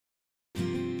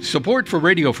Support for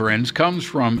Radio Friends comes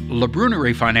from La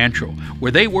Brunerie Financial,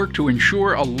 where they work to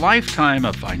ensure a lifetime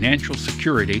of financial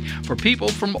security for people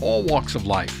from all walks of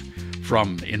life,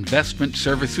 from investment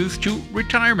services to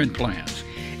retirement plans.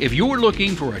 If you're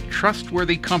looking for a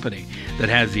trustworthy company that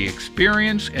has the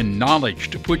experience and knowledge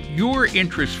to put your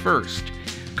interests first,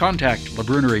 contact La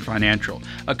Brunerie Financial,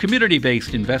 a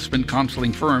community-based investment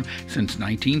counseling firm since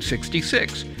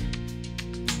 1966.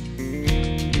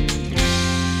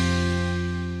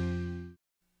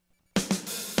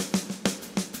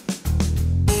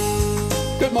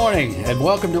 Good morning and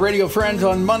welcome to Radio Friends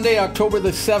on Monday, October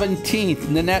the 17th.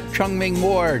 Nanette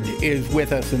Ward is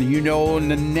with us, and you know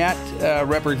Nanette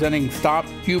representing Stop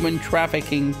Human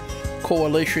Trafficking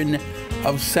Coalition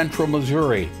of Central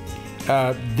Missouri.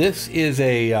 This is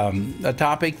a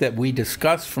topic that we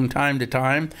discuss from time to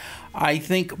time. I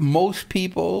think most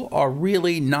people are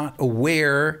really not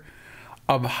aware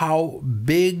of how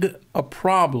big a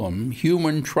problem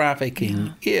human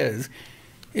trafficking is,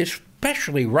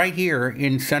 especially right here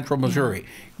in Central Missouri.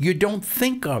 You don't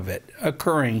think of it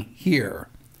occurring here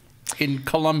in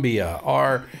Columbia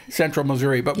or Central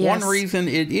Missouri, but one reason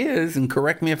it is, and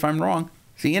correct me if I'm wrong,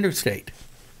 is the interstate.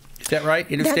 Is that right?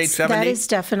 Interstate 70? That is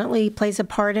definitely plays a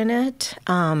part in it,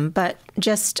 but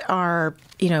just our,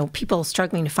 people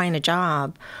struggling to find a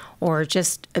job or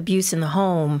just abuse in the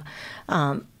home,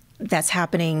 that's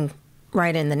happening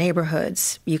right in the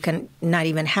neighborhoods. You can not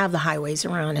even have the highways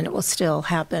around and it will still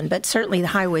happen. But certainly the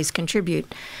highways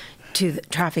contribute to the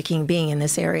trafficking being in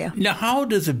this area. Now, how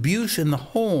does abuse in the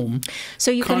home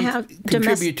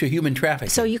contribute to human trafficking?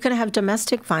 So you can have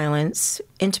domestic violence,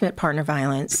 intimate partner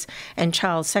violence, and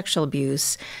child sexual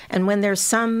abuse. And when there's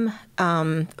some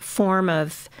form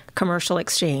of commercial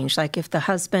exchange, like if the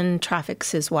husband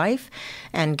traffics his wife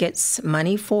and gets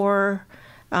money for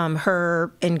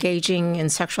her engaging in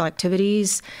sexual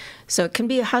activities. So it can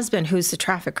be a husband who's the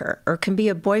trafficker, or it can be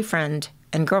a boyfriend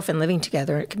and girlfriend living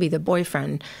together. It could be the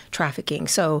boyfriend trafficking.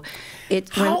 So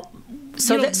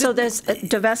there's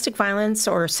domestic violence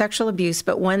or sexual abuse,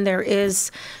 but when there is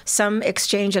some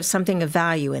exchange of something of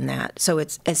value in that. So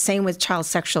it's the same with child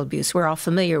sexual abuse. We're all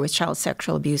familiar with child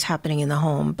sexual abuse happening in the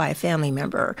home by a family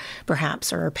member,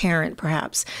 perhaps, or a parent,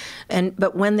 perhaps.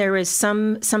 But when there is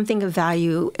something of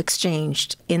value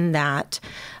exchanged in that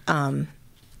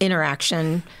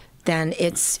interaction, then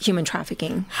it's human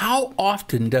trafficking. How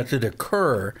often does it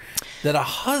occur that a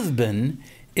husband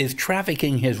is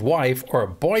trafficking his wife, or a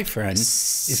boyfriend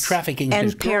is trafficking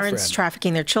his girlfriend? And parents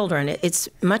trafficking their children? It's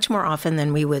much more often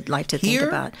than we would like to think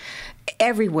about.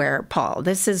 Everywhere, Paul.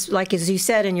 This is, like as you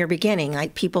said in your beginning,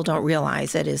 like people don't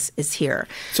realize it is here.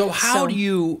 So how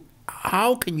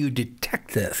can you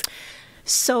detect this?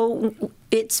 So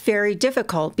it's very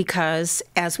difficult because,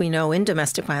 as we know in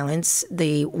domestic violence,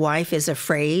 the wife is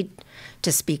afraid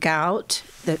to speak out,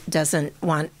 that doesn't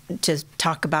want to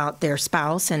talk about their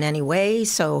spouse in any way.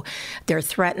 So they're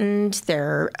threatened,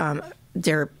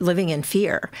 they're living in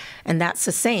fear. And that's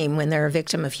the same when they're a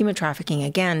victim of human trafficking.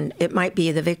 Again, it might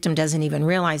be the victim doesn't even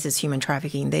realize it's human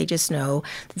trafficking. They just know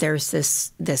there's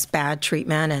this bad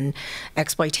treatment and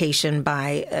exploitation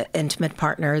by an intimate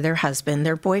partner, their husband,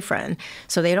 their boyfriend.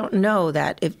 So they don't know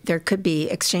that if there could be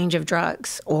exchange of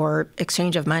drugs or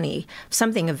exchange of money,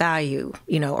 something of value,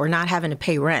 or not having to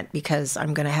pay rent because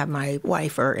I'm going to have my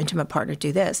wife or intimate partner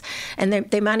do this. And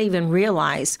they might even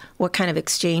realize what kind of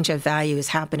exchange of value is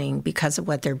happening because of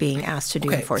what they're being asked to do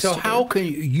and forced to do. So how can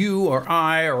you or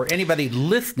I or anybody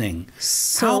listening,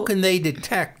 how can they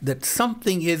detect that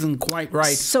something isn't quite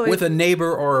right with a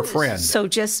neighbor or a friend? So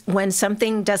just when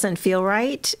something doesn't feel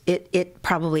right, it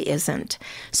probably isn't.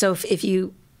 So if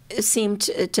you seem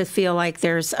to feel like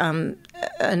there's an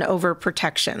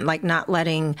overprotection, like not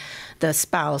letting the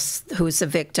spouse who's a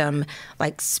victim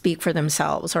speak for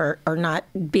themselves, or not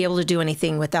be able to do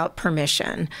anything without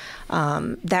permission,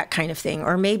 that kind of thing.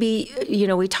 Or maybe,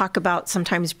 we talk about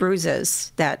sometimes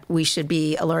bruises that we should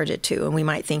be alerted to, and we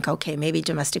might think, okay, maybe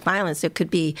domestic violence. It could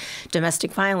be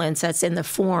domestic violence that's in the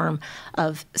form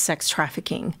of sex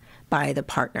trafficking by the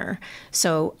partner.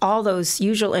 So all those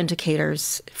usual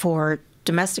indicators for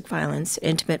domestic violence,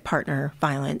 intimate partner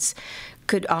violence,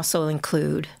 could also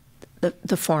include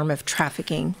the form of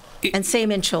trafficking. And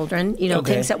same in children.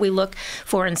 Things that we look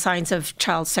for in signs of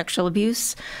child sexual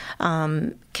abuse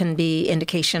can be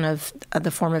indication of the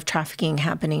form of trafficking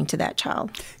happening to that child.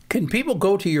 Can people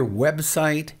go to your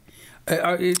website?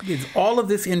 Is all of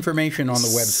this information on the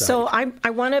website? So I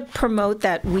want to promote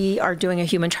that we are doing a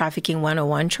Human Trafficking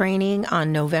 101 training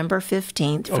on November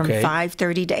 15th from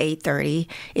 5:30 to 8:30.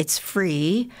 It's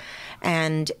free,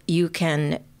 and you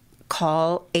can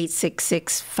call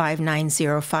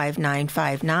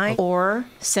 866-590-5959 or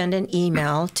send an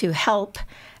email to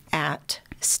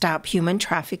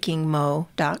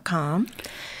help@stophumantraffickingmo.com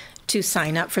to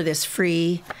sign up for this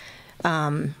free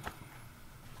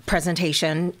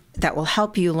presentation that will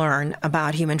help you learn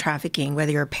about human trafficking,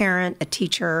 whether you're a parent, a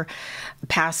teacher, a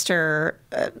pastor,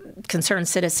 a concerned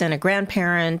citizen, a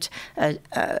grandparent,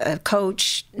 a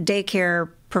coach, daycare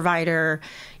provider,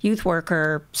 youth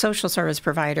worker, social service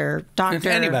provider, doctor,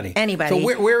 anybody. Anybody.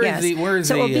 So where yes. is the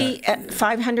So it'll be at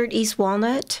 500 East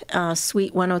Walnut,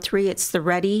 Suite 103. It's the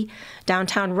Ready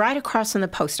downtown, right across from the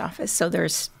post office. So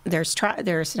there's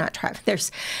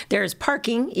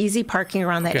parking, easy parking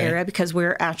around that area because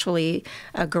we're actually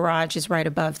a garage is right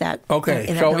above that. Okay,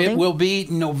 in that so building. it will be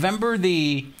November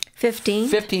the 15th.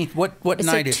 15th. What It's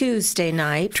night a is Tuesday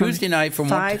night. Tuesday night from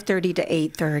 5:30 to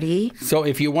 8:30. So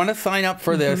if you want to sign up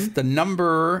for this, the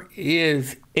number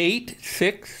is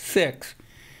 866.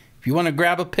 If you want to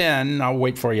grab a pen, I'll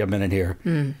wait for you a minute here.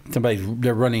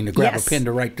 They're running to grab a pen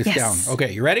to write this down.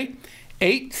 Okay, you ready?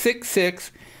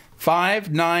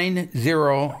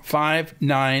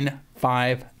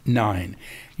 866-590-5959.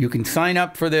 You can sign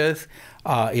up for this.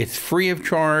 It's free of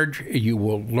charge. You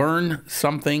will learn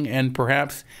something and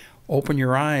perhaps open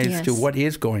your eyes to what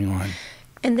is going on.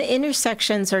 And the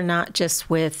intersections are not just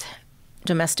with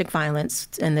domestic violence,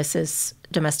 and this is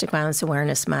Domestic Violence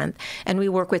Awareness Month. And we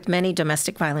work with many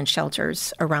domestic violence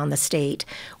shelters around the state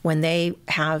when they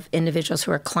have individuals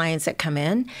who are clients that come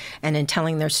in, and in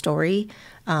telling their story,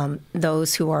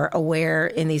 those who are aware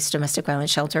in these domestic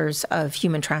violence shelters of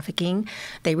human trafficking,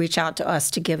 they reach out to us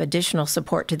to give additional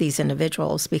support to these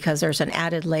individuals because there's an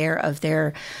added layer of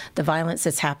the violence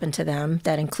that's happened to them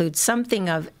that includes something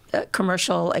of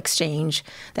commercial exchange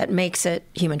that makes it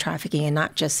human trafficking and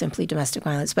not just simply domestic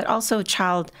violence, but also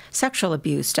child sexual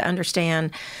abuse, to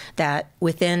understand that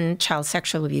within child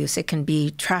sexual abuse, it can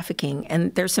be trafficking.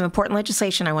 And there's some important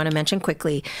legislation I want to mention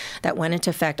quickly that went into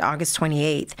effect August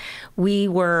 28th.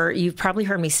 You've probably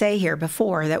heard me say here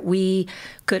before that we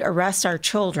could arrest our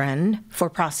children for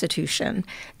prostitution.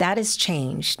 That has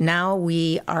changed. Now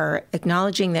we are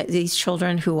acknowledging that these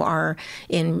children who are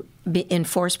in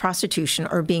forced prostitution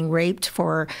or being raped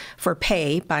for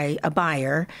pay by a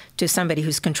buyer to somebody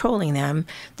who's controlling them,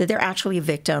 that they're actually a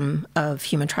victim of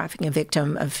human trafficking, a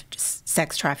victim of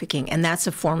sex trafficking, and that's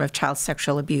a form of child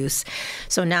sexual abuse.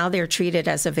 So now they're treated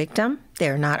as a victim.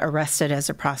 They're not arrested as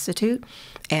a prostitute,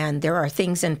 and there are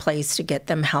things in place to get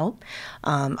them help.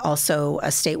 Also, a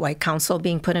statewide council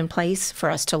being put in place for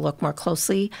us to look more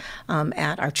closely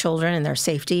at our children and their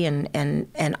safety,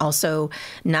 and also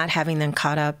not having them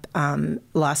caught up,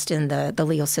 lost in the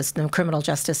legal system, criminal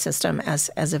justice system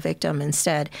as a victim,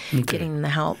 instead getting them the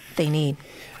help they need.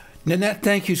 Nanette,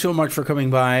 thank you so much for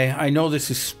coming by. I know this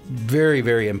is very,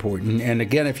 very important. And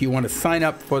again, if you want to sign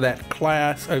up for that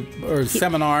class or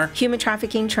seminar. Human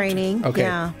trafficking training. Okay.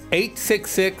 Yeah.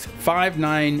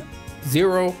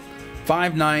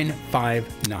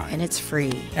 866-590-5959. And it's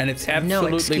free. And it's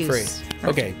absolutely free.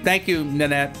 Okay. Thank you,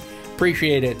 Nanette.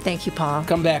 Appreciate it. Thank you, Paul.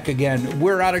 Come back again.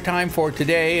 We're out of time for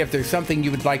today. If there's something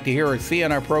you would like to hear or see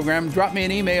on our program, drop me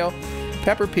an email,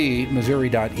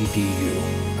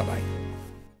 pepperp@missouri.edu.